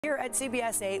Here at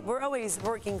CBS 8, we're always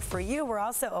working for you. We're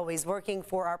also always working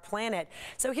for our planet.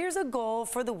 So here's a goal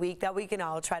for the week that we can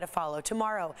all try to follow.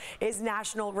 Tomorrow is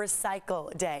National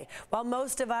Recycle Day. While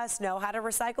most of us know how to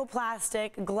recycle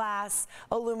plastic, glass,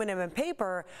 aluminum, and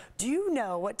paper, do you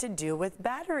know what to do with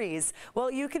batteries? Well,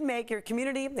 you can make your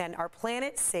community and our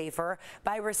planet safer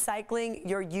by recycling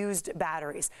your used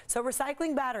batteries. So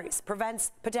recycling batteries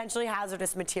prevents potentially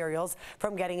hazardous materials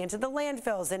from getting into the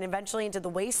landfills and eventually into the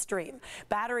waste stream.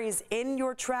 Batteries in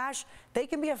your trash, they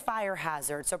can be a fire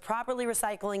hazard, so properly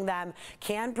recycling them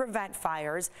can prevent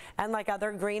fires. And like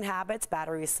other green habits,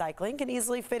 battery recycling can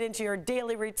easily fit into your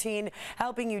daily routine,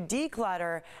 helping you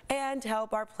declutter and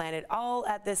help our planet all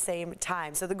at the same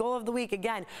time. So the goal of the week,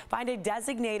 again, find a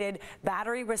designated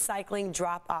battery recycling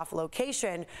drop-off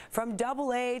location. From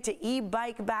AA to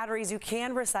e-bike batteries, you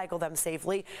can recycle them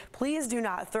safely. Please do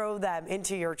not throw them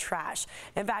into your trash.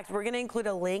 In fact, we're going to include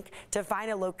a link to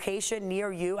find a location near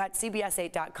you at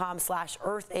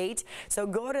cbs8.com/earth8. So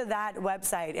go to that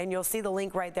website and you'll see the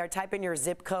link right there. Type in your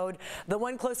zip code. The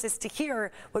one closest to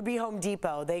here would be Home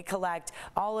Depot. They collect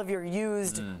all of your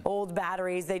used old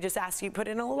batteries. They just ask you put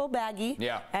in a little baggie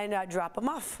and drop them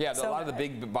off. Yeah, so, a lot of the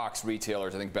big box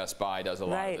retailers, I think Best Buy does a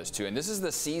lot of this too. And this is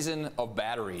the season of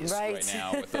batteries right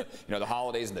now with the, the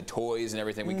holidays and the toys and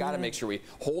everything. We got to make sure we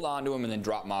hold on to them and then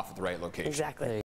drop them off at the right location. Exactly.